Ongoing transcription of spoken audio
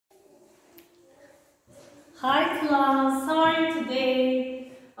Hi class, how are you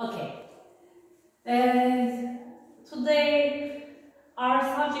today? Okay. Today our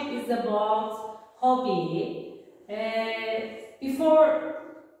subject is about hobby. Before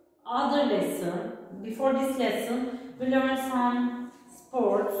this lesson, we learn some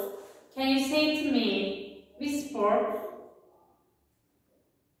sports. Can you say to me which sport?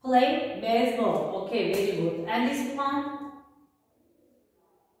 Play baseball. Okay, very good. And this one?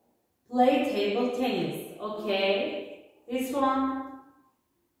 Play table tennis. Okay. This one?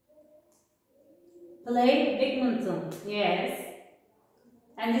 Play badminton. Yes.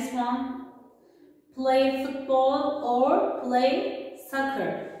 And this one? Play football or play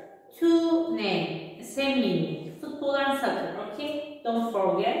soccer. Two names, same meaning. Football and soccer. Okay. Don't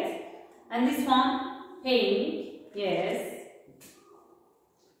forget. And this one? Painting. Yes.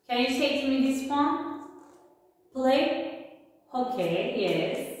 Can you say to me this one? Play hockey.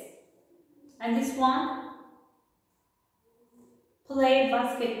 Yes. And this one? Play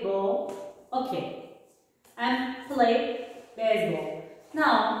basketball. Okay. And play baseball.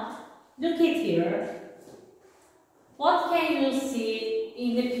 Now, look at here. What can you see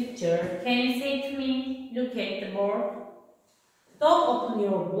in the picture? Can you say to me, look at the board? Don't open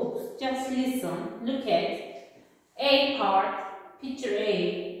your books, just listen. Look at A part, picture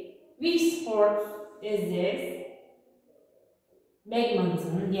A. Which sport is this?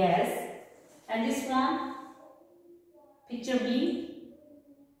 Badminton, yes. And this one? Picture B?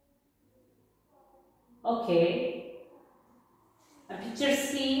 Okay. And picture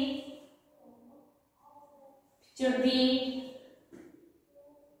C? Picture D?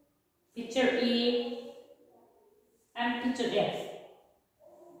 Picture E? And picture F.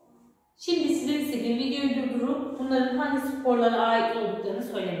 Şimdi sizin istediğim videoyu durdurup bunların hangi sporlara ait olduklarını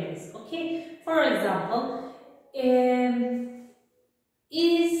söylemeniz. Okay? For example,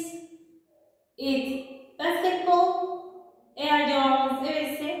 is it basketball? Eğer cevabınız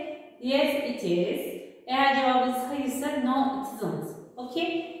evetse, yes it is. Eğer cevabınız hayırsa, no it isn't.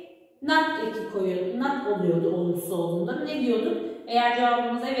 Okay? Not eki koyuyorduk. Not oluyordu olumsuz olduğunda. Ne diyorduk? Eğer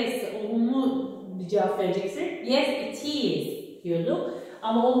cevabımız evetse, olumlu bir cevap verecekse, yes it is diyorduk.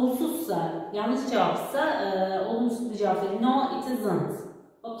 Ama olumsuzsa, yanlış cevapsa, olumsuz bir cevap verir. No it isn't.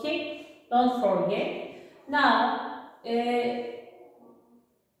 Okay? Don't forget. Now,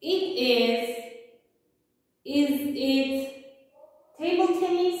 is it table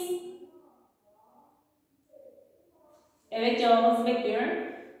tennis? Evet, cevabınızı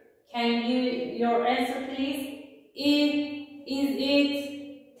bekliyorum. Can you give your answer please? Is it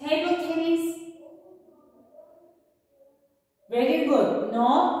table tennis? Very good.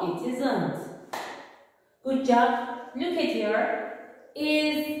 No, it isn't. Good job. Look at here.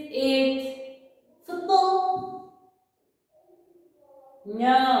 Is it football?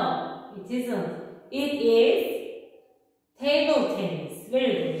 No, it isn't. It is table tennis.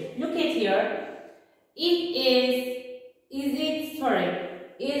 Very good. Look at here.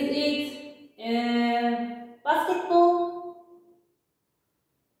 Is it basketball?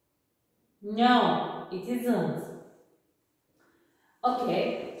 No, it isn't.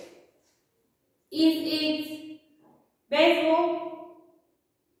 Okay. Is it baseball?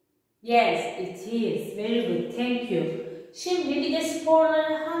 Yes, it is. Very good. Thank you. Şimdi bir de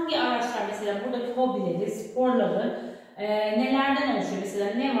sporları hangi araçlar, mesela buradaki hobileri, sporları nelerden oluşuyor?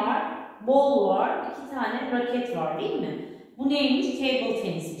 Mesela ne var? Ball var, 2 tane raket var değil mi? Bu neymiş? Table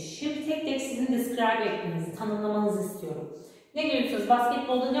tenismiş. Şimdi tek tek sizin describe etmenizi, tanımlamanızı istiyorum. Ne görüyorsunuz?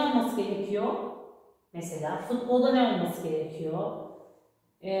 Basketbolda ne olması gerekiyor? Mesela futbolda ne olması gerekiyor?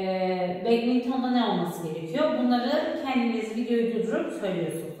 Badminton'da ne olması gerekiyor? Bunları kendiniz videoyu durdurup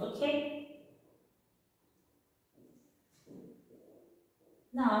söylüyorsunuz. Okay?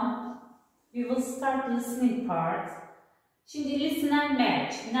 Now, we will start the listening part. Şimdi listen and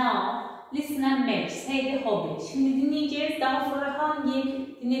match. Now, listen and match. Say the hobby. Şimdi dinleyeceğiz. Daha sonra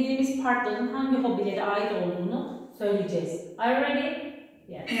dinlediğimiz partların hangi hobilere ait olduğunu söyleyeceğiz. Are you ready?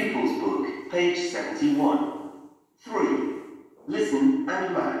 Yes. Pupils Book, page 71. 3. Listen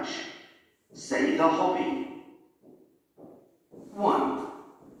and match. Say the hobby. 1.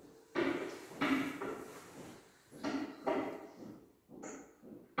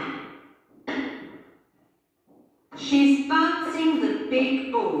 She's bouncing the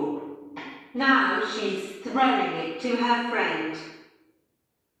big ball. Now she's throwing it to her friend.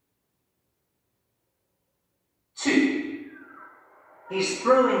 2. He's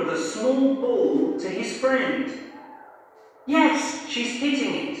throwing the small ball to his friend. Yes, she's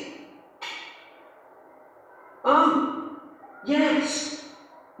hitting it. Oh, yes.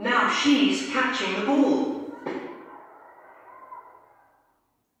 Now she's catching the ball.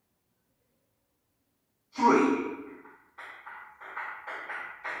 3.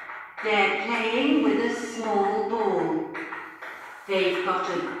 They're playing with a small ball. They've got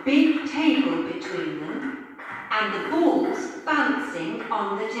a big table between them, and the ball's bouncing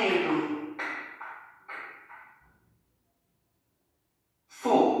on the table.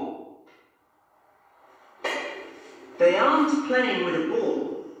 4. They aren't playing with a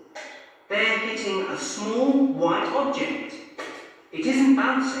ball. They're hitting a small white object. It isn't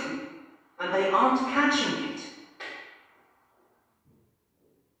bouncing, and they aren't catching it.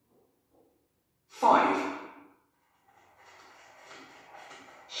 5.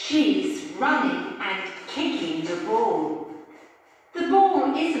 She's running and kicking the ball. The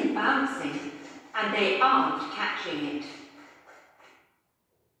ball isn't bouncing, and they aren't catching it.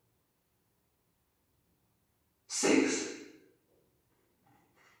 6.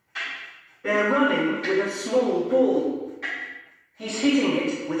 They're running with a small ball. He's hitting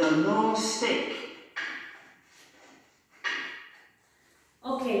it with a long stick.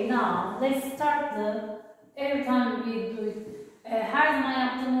 Okay, now let's start every time we do it. Her zaman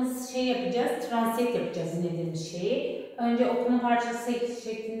yaptığımız şeyi yapacağız. Translate yapacağız dinlediğimiz şeyi. Önce okuma parçası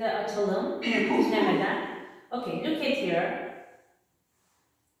şeklinde açalım. Dinlemeden. Okay, look at here.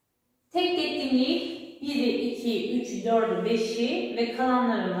 Tek tek dinleyip 1'i, 2'yi, 3'ü, 4'ü, 5'i ve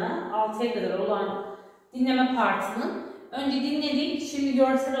kalanlarını 6'ya kadar olan dinleme partının önce dinledik. Şimdi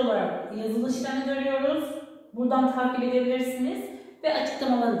görsel olarak yazılışlarını görüyoruz. Buradan takip edebilirsiniz. Ve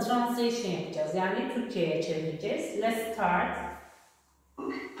açıklamalarını translation yapacağız. Yani Türkçe'ye çevireceğiz. Let's start.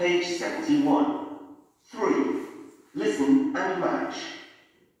 Page 71. 3. Listen and match.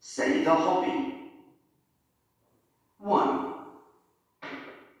 Say the hobby. 1.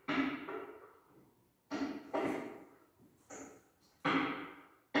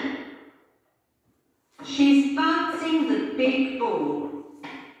 She's bouncing the big ball.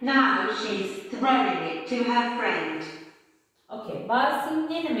 Now she's throwing it to her friend. Okay,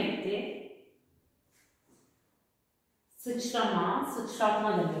 bouncing ne demekti? Sıçrama,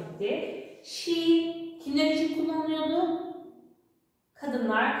 sıçratma demekti. She kimler için kullanılıyordu?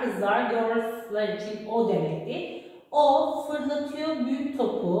 Kadınlar, kızlar, girls'lar için o demekti. O fırlatıyor büyük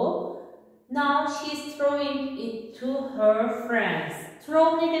topu. Now she's throwing it to her friends.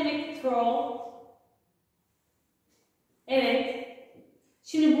 Throw ne demek throw? Evet.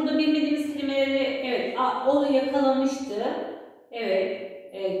 Şimdi burada bilmediğimiz kelimeleri, evet, o yakalamıştı.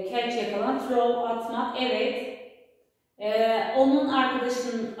 Evet, catch yakalamak, throw atmak, evet. Onun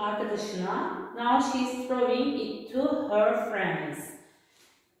arkadaşına, now she's throwing it to her friends.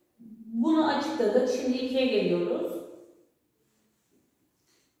 Bunu açıkladık, şimdi 2'ye geliyoruz.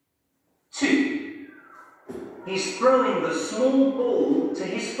 2. He's throwing the small ball to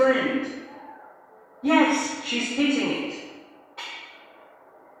his friend. Yes, she's hitting it.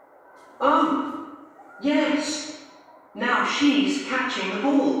 Oh, yes. Now she's catching the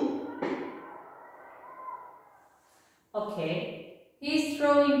ball. Okay. He's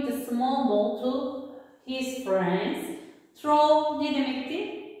throwing the small ball to his friends. Throw ne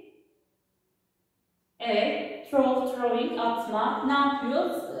demekti? Evet. Throwing, atmak. Ne yapıyor?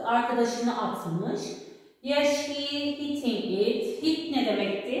 Arkadaşını atmış. Yes, she hitting it. Hit ne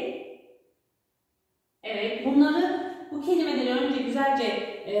demekti? Evet. Bu kelimeleri önce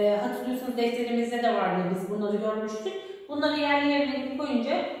güzelce hatırlıyorsunuz, defterimizde de vardı, biz bunları görmüştük. Bunları yerlerine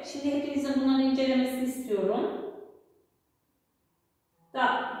koyunca şimdi hepinizin bunları incelemesini istiyorum.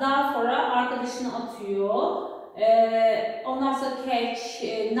 Daha sonra arkadaşını atıyor. Ondan sonra catch,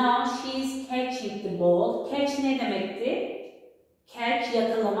 now she's catching the ball. Catch ne demekti? Catch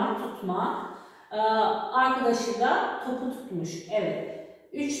yakalamak, tutmak. Arkadaşı da topu tutmuş. Evet.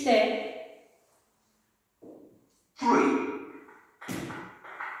 3'te 3.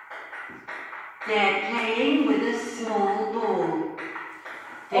 They're playing with a small ball.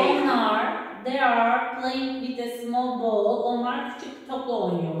 They are playing with a small ball. Onlar küçük bir topla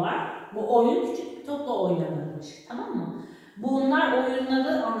oynuyorlar. Bu oyun küçük bir topla oynanırmış. Tamam mı? Bunlar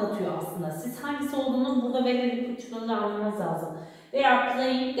oyunları anlatıyor aslında. Siz hangisi olduğunu burada verilen ipuçlarını anlamanız lazım. They are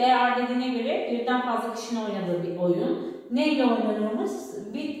playing, they are dediğine göre birden fazla kişinin oynadığı bir oyun. Neyle oynanıyormuş?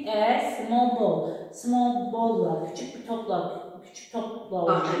 With a small ball. Small ball'la, küçük topla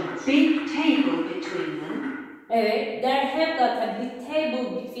Got a big table between them. Evet, they have got a big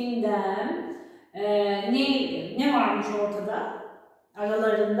table between them. Ne varmış ortada?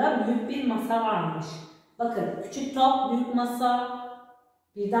 Aralarında büyük bir masa varmış. Bakın, küçük top, büyük masa,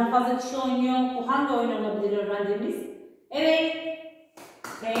 birden fazla kişi oynuyor. Bu hangi oyun olabilir öğrendiğimiz? Evet.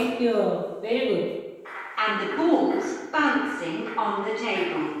 Thank you. Very good. And the ball's bouncing on the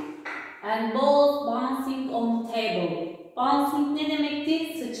table. And balls bouncing on the table. Bouncing ne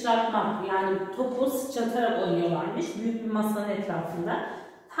demekti? Sıçratmak. Yani topu sıçratarak oynuyorlarmış. Büyük bir masanın etrafında.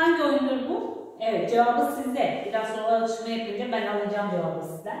 Hangi oyundur bu? Evet, cevabı sizde. Biraz sonra alışma yapınca ben alacağım cevabı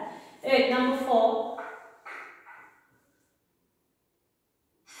sizden. Evet, number 4.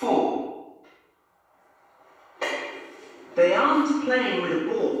 4. They aren't playing with a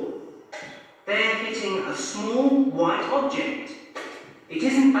ball. They're hitting a small white object. It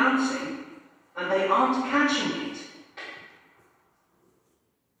isn't bouncing, and they aren't catching it.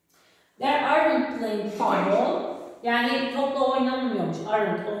 They aren't playing football. Yani topla oynanmıyormuş.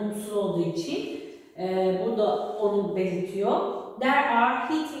 Aren't olumsuz olduğu için. Burada onu belirtiyor. They are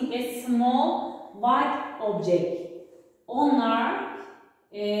hitting a small white object. Onlar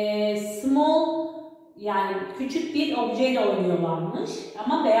small yani küçük bir objeyle oynuyorlarmış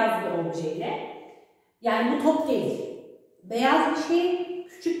ama beyaz bir objeyle. Yani bu top değil. Beyaz bir şey,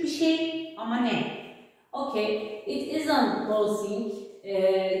 küçük bir şey ama ne? Okay, it isn't bouncing.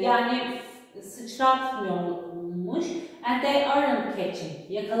 Yani sıçratmıyormuş. And they aren't catching.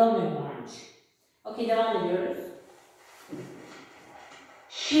 Yakalamıyorlarmış. Okay, devam ediyoruz.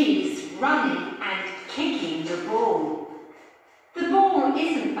 She's running and kicking the ball. The ball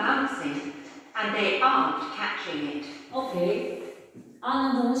isn't bouncing and they aren't catching it. Okay.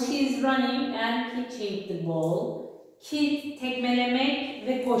 Anladınız. She is running and kicking the ball. Kick, tekmelemek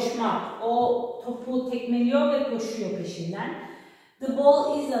ve koşmak. O topu tekmeliyor ve koşuyor peşinden. The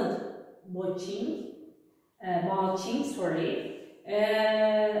ball isn't bouncing,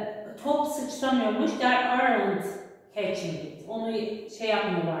 top sıçramıyormuş. They aren't catching it. Onu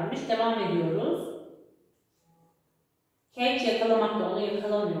yapmıyorlarmış. Devam ediyoruz. Catch yakalamak da onu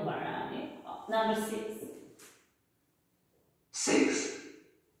yakalamıyorlar yani. Number 6. 6.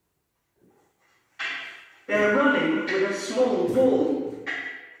 They're running with a small ball.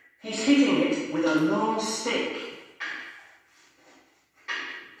 He's hitting it with a long stick.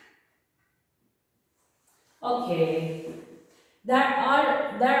 Okay. They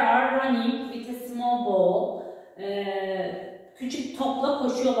are running with a small ball. Küçük topla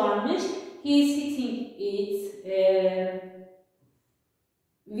koşuyorlarmış. He is hitting it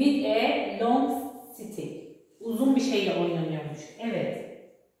with a long stick. Uzun bir şeyle oynanıyormuş. Evet.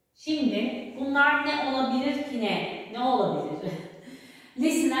 Şimdi bunlar ne olabilir ki ne? Ne olabilir?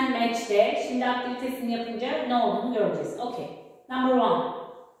 Listen and match'te şimdi aktivitesini yapınca ne olduğunu göreceğiz. Okay. Number 1.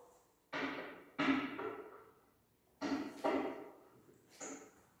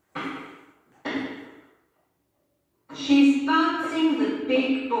 She's bouncing the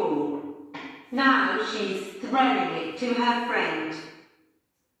big ball. Now she's throwing it to her friend.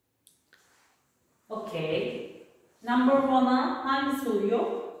 Okay. Number 1'a hangisi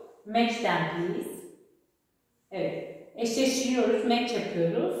uyuyor? Match them please. Evet. Eşleştiriyoruz, match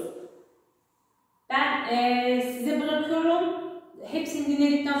yapıyoruz. Ben size bırakıyorum. Hepsini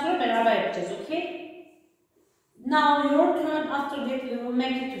dinledikten sonra beraber yapacağız, okay? Now your turn. After that we will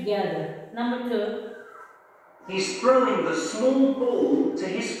make it together. Number 2. He's throwing the small ball to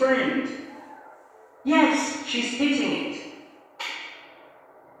his friend. Yes, she's hitting it.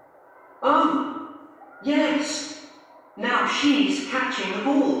 Oh, yes. Now she's catching the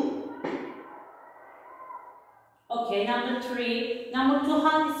ball. Okay, number 3. Number 2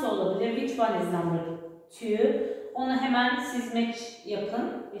 hangisi olabilir? Which one is number 2? Onu hemen siz match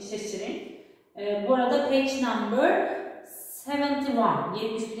yapın, eşleştirin. Bu arada page number 71,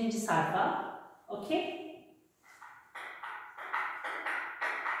 71. sayfa. Okay?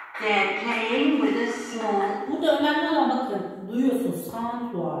 They're playing with a small... Burada önemli olan bakın, duyuyorsunuz,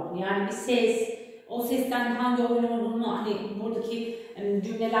 sound var. Yani bir ses, o sesten hangi oyun olduğunu hani buradaki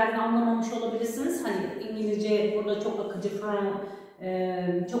cümlelerden anlamamış olabilirsiniz. Hani İngilizce burada çok akıcı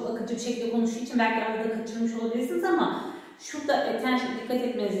çok akıcı bir şekilde konuştuğu için belki arada kaçırmış olabilirsiniz ama şurada attention, dikkat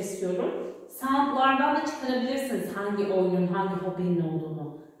etmenizi istiyorum. Soundlardan da çıkarabilirsiniz hangi oyunun, hangi hobinin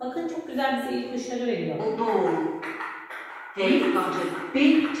olduğunu. Bakın çok güzel bize ipuçları veriyor. They've got a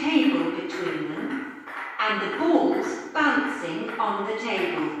big table between them and the ball's bouncing on the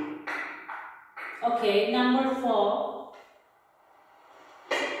table. Okay, number 4.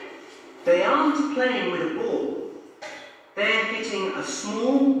 They aren't playing with a ball. They're hitting a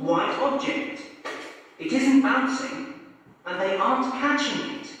small white object. It isn't bouncing, and they aren't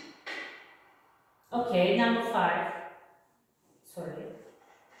catching it. Okay, number 5. Sorry.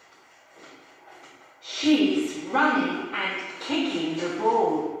 She's running and kicking the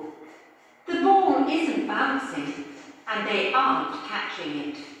ball. The ball isn't bouncing and they aren't catching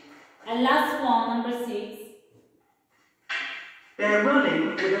it. And last one, number 6. They're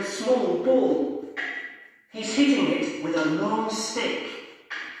running with a small ball. He's hitting it with a long stick.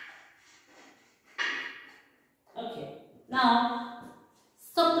 Okay. now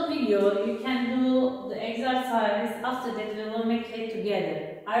stop the video. You can do the exercise. After that we will make it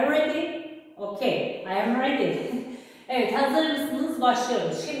together. Are you ready? Okay, I am ready. Evet, hazır mısınız?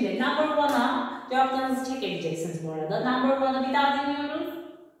 Başlıyoruz. Şimdi number 1'a cevaplarınızı çekebileceksiniz bu arada. Number 1'a bir daha dinliyoruz.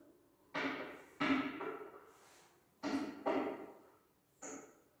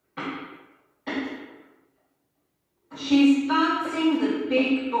 She's bouncing the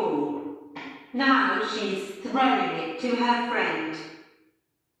big ball. Now she's throwing it to her friend.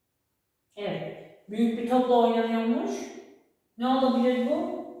 Evet, büyük bir topla oynanıyormuş. Ne olabilir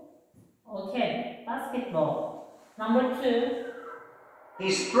bu? Okay, basketball. Number 2.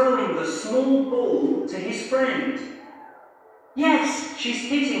 He's throwing the small ball to his friend. Yes,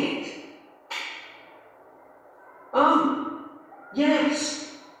 she's hitting it. Oh,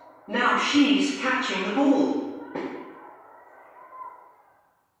 yes. Now she's catching the ball.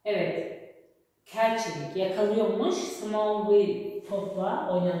 Evet, catching, yakalıyormuş. Small bir topla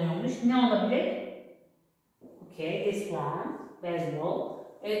oynanıyormuş. Ne olabilir? Okay, this one, baseball.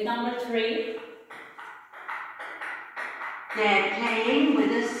 Evet, number 3. They're playing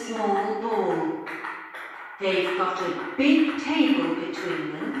with a small ball. They've got a big table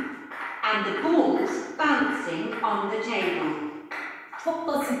between them, and the ball's bouncing on the table. Çok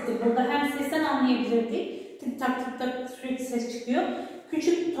basitti. Burada hem sesten anlayabilirdik. Tık tak tık tak sürekli ses çıkıyor.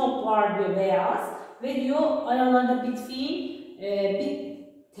 Küçük bir top var diyor, beyaz. Ve diyor aralarında between bir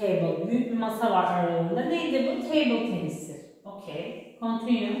table, büyük bir masa var aralarında. Neydi bu? Table tenisi. Okay,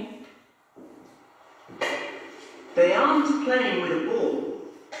 continue. They aren't playing with a ball.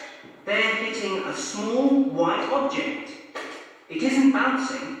 They're hitting a small white object. It isn't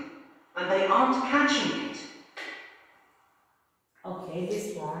bouncing, and they aren't catching it. Okay,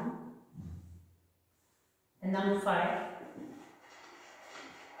 this one. And number 5.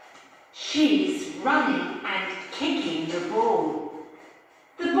 She's running and kicking the ball.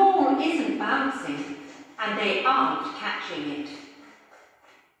 The ball isn't bouncing, and they aren't catching it.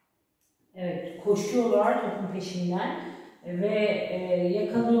 Evet, koşuyorlar topun peşinden ve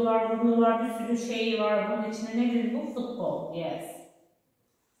yakalıyorlar, vuruyorlar, bir sürü şey var. Bunun içinde nedir bu? Football, yes.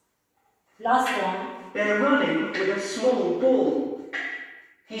 Last one. They're running with a small ball.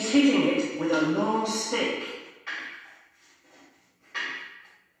 He's hitting it with a long stick.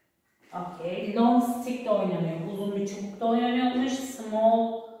 Okay, long stick de oynanıyor. Uzun bir çubukta oynanıyormuş.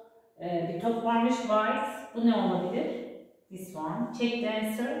 Small bir top varmış, white. Bu ne olabilir? This one. Check the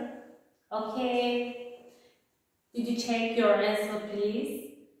answer. Okay. Did you check your answer please?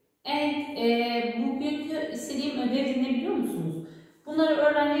 Evet, bugünkü istediğim ödev ne biliyor musunuz? Bunları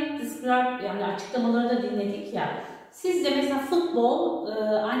öğrendik, describe, yani açıklamaları da dinledik ya. Siz de mesela futbol,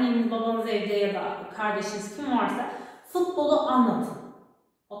 anneniz babanız evde ya da kardeşiniz kim varsa futbolu anlatın.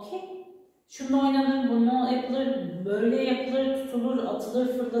 Okay? Şunu oynanır, bunu yapılır, böyle yapılır, tutulur,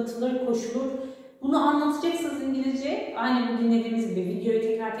 atılır, fırlatılır, koşulur. Bunu anlatacaksınız İngilizce. Aynı bu dinlediğimiz gibi videoyu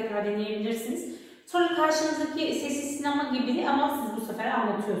tekrar tekrar dinleyebilirsiniz. Sonra karşınızdaki sessiz sinema gibi ama siz bu sefer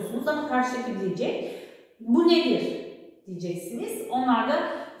anlatıyorsunuz ama karşıdaki diyecek. Bu nedir diyeceksiniz. Onlar da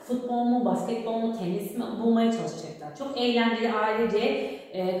futbol mu, basketbol mu, tenis mi bulmaya çalışacaklar. Çok eğlenceli, ailece,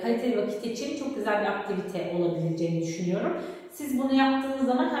 kaliteli vakit için çok güzel bir aktivite olabileceğini düşünüyorum. Siz bunu yaptığınız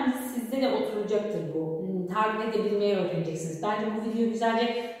zaman hem sizde de oturacaktır bu. Takip edebilmeyi öğreneceksiniz. Bence bu videoyu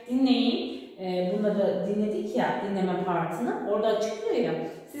güzelce dinleyin. Bunları dinledik ya, dinleme partını. Orada açıklıyor ya.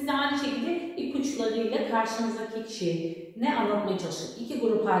 Siz de aynı şekilde ipuçlarıyla karşınızdaki kişiye ne anlatmaya çalışın. İki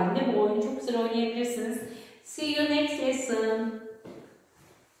grup halinde bu oyunu çok güzel oynayabilirsiniz. See you next lesson.